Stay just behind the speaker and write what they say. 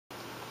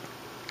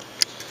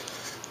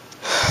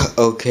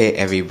Okay,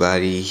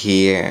 everybody,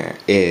 here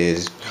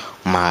is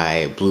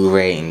my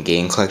Blu-ray and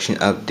game collection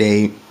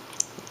update.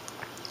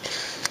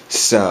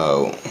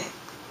 So,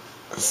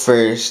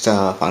 first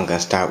off, I'm gonna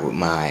start with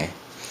my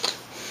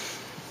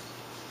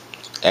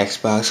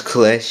Xbox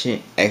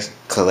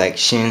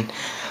collection.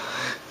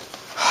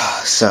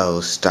 So,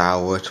 Star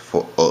Wars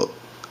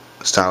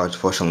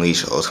Force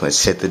Unleashed Ultimate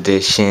Sith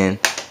Edition,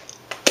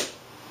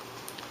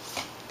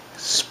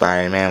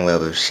 Spider-Man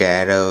Web of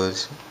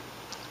Shadows,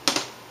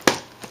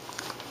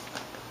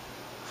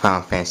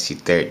 Final Fantasy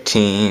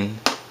 13,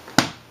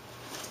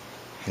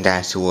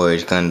 Dynasty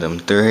Warriors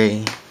Gundam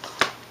 3,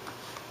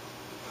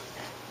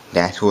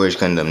 Dynasty Warriors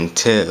Gundam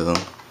 2,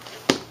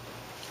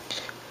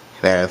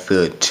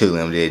 Battlefield 2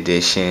 Limited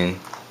Edition,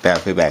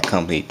 Battlefield Bad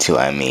Company 2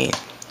 Limited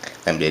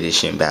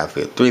Edition,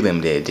 Battlefield 3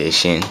 Limited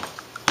Edition,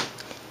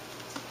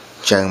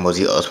 Dragon Ball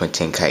Z Ultimate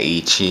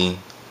Tenkaichi,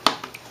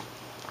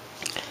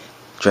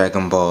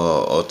 Dragon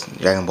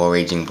Ball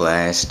Raging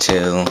Blast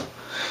 2,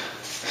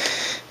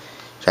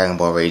 Dragon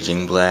Ball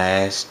Raging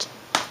Blast,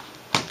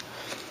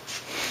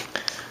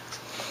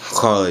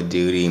 Call of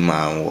Duty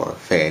Modern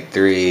Warfare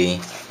 3,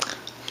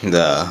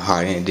 the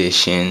Hardened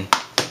Edition,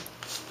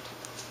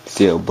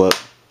 Steelbook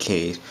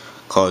case,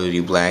 Call of Duty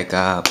Black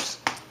Ops,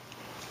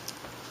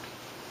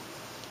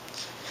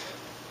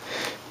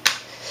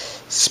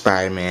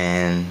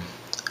 Spider-Man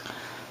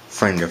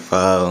Friend or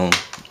Foe,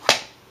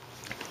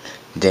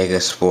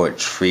 Dega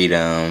Sports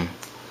Freedom,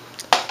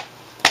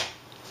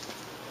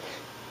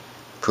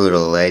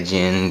 Brutal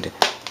Legend,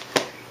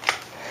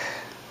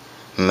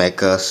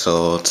 Mecha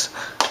Assault,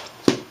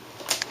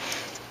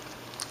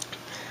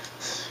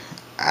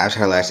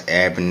 Avatar Last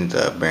Airbender,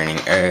 The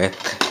Burning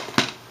Earth,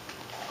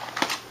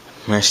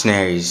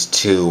 Mercenaries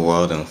 2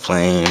 World in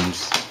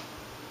Flames,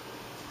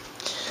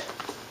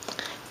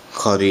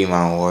 Call of Duty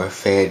Modern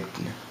Warfare,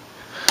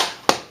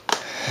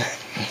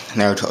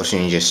 Naruto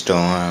Ninja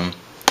Storm,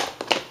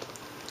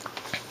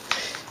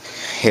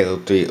 Halo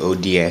 3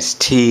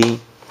 ODST,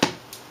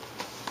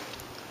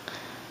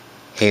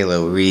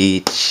 Halo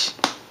Reach,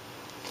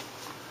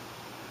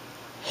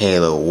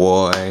 Halo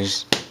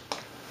Wars,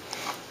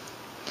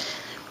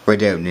 Red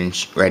Dead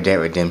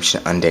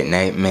Redemption Undead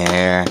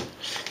Nightmare,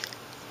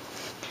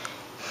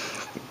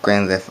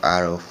 Grand Theft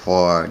Auto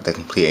 4 The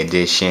Complete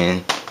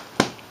Edition,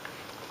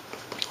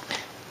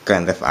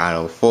 Grand Theft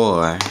Auto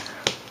 4,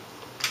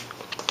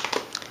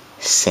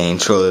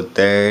 Saints Row the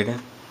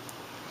 3rd,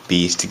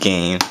 Beast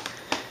Game,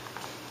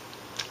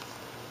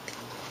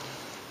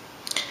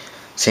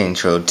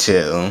 Saints Row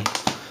 2,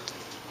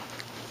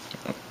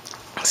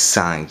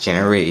 Sonic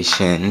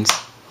Generations,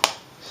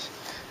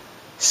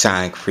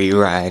 Sonic Free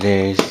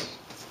Riders,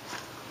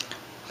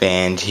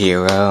 Band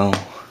Hero,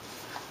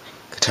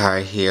 Guitar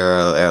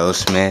Hero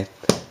Aerosmith,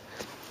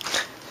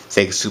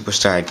 Sega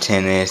Superstar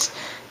Tennis,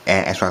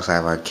 and Xbox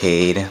Live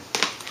Arcade,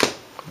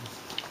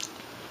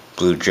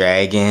 Blue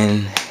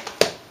Dragon,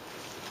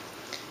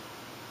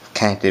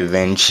 Connect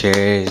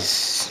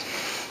Adventures,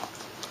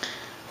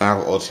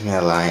 Marvel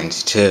Ultimate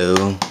Alliance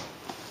 2,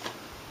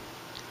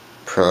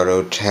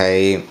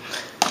 Prototype,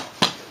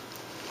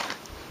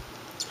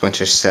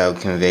 Splinter Cell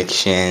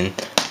Conviction,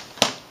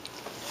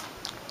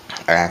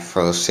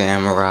 Afro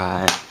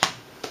Samurai,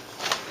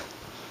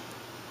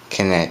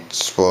 Kinect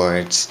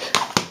Sports,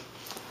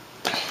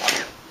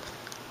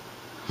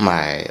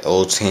 my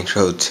old Saints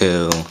Row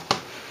 2,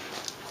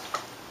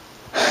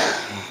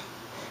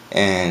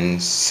 and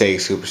Sega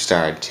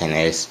Superstar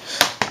Tennis,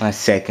 my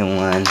second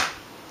one.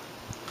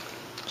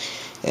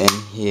 And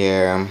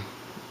here,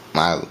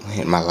 my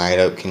light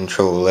up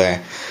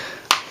controller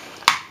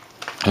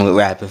with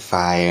rapid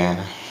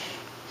fire,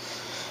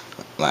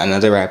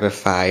 another rapid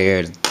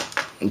fire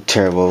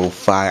turbo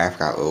fire, I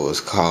forgot what it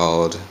was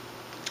called.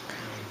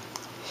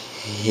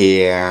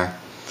 Here,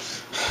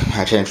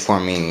 my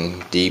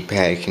transforming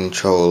D-pad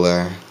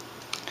controller,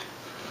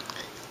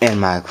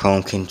 and my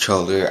Chrome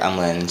controller. I'm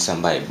letting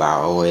somebody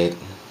borrow it,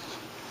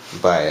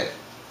 but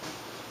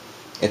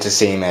it's the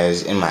same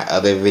as in my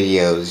other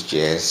videos,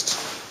 just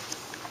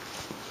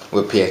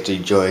with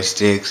PS3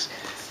 joysticks.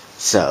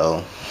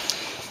 So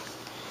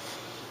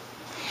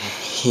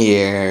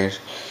here's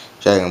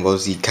Dragon Ball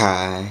Z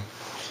Kai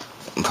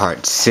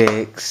Part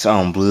 6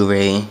 on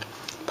Blu-ray,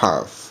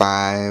 Part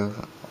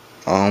 5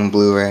 on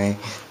Blu-ray,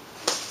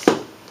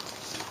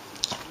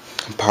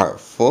 Part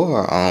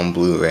 4 on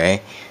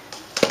Blu-ray,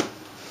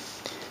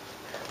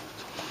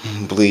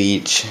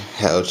 Bleach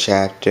Hell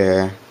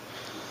Chapter,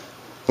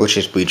 which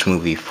is Bleach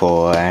Movie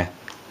 4,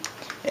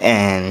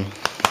 and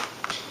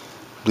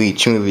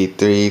Bleach Movie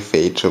 3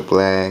 Fade to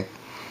Black,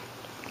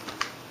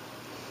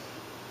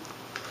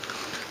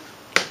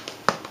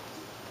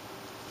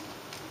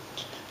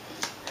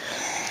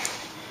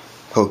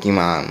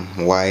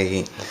 Pokemon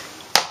White,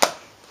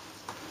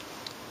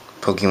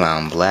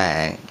 Pokemon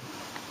Black,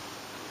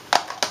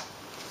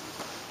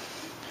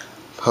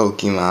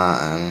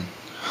 Pokemon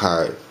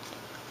Heart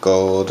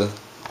Gold,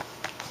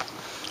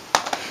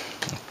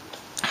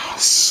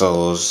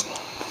 Soul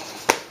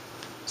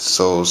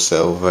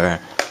Silver,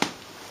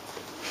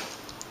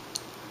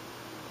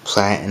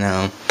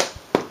 Platinum,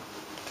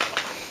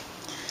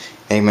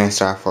 Eggman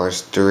Star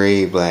Force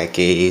 3 Black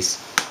Ace,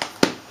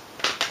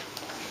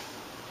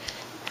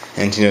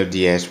 Nintendo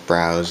DS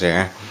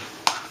browser,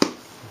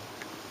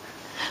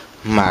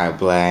 my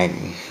black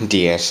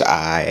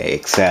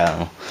DSi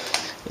XL,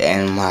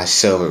 and my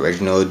silver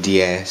original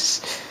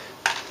DS.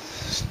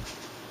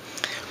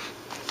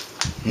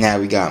 Now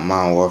we got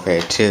Modern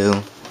Warfare 2,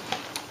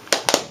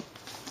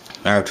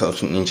 Naruto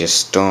Ultimate Ninja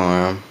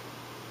Storm,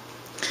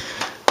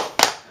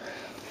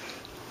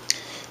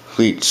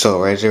 Fleet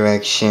Soul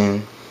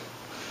Resurrection,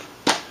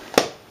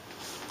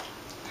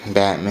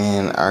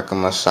 Batman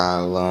Arkham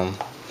Asylum,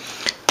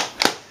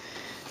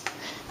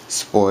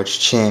 Sports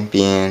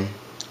Champions,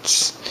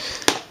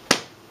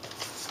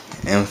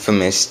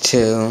 Infamous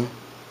 2,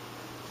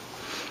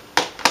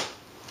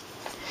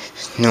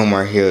 No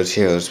More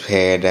Heroes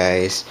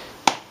Paradise,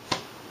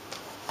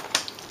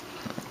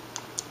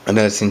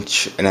 Another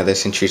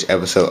Century's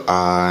Episode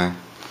R,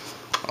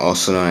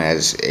 also known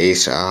as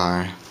Ace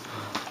R,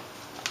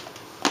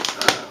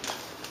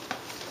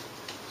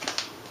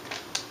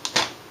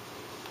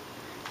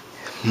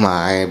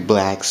 my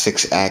black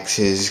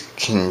 6-axis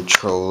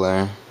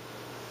controller,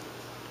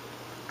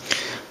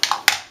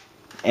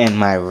 and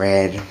my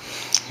red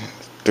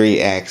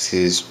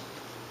 3-axis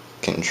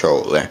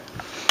controller.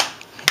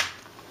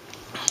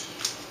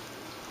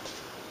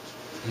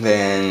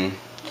 Then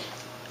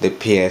the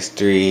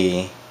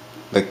PS3,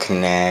 the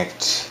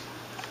Kinect,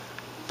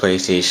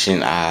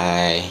 PlayStation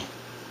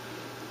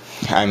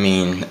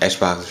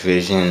Xbox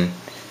Vision,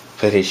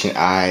 PlayStation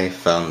Eye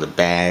fell in the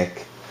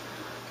back.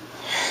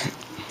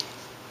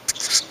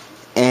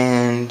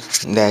 And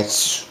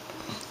that's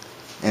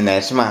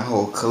my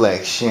whole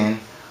collection.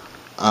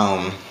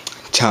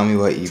 Tell me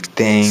what you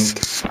think.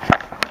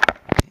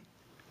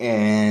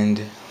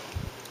 And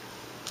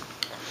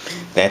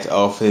that's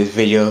all for this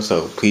video,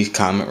 so please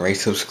comment, rate,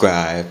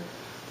 subscribe.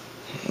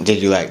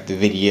 Did you like the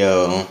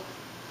video?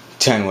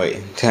 Tell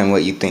me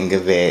what you think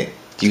of it.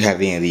 Do you have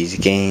any of these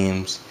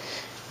games?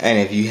 And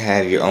if you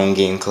have your own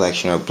game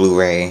collection or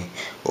Blu-ray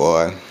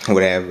or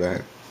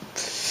whatever,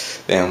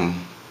 then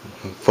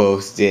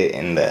post it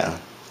in the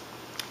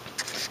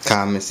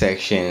comment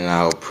section and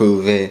I'll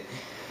approve it.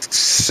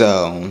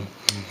 So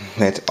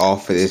that's all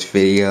for this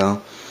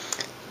video.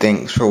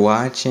 Thanks for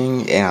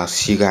watching, and I'll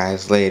see you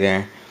guys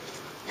later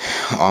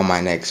on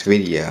my next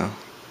video.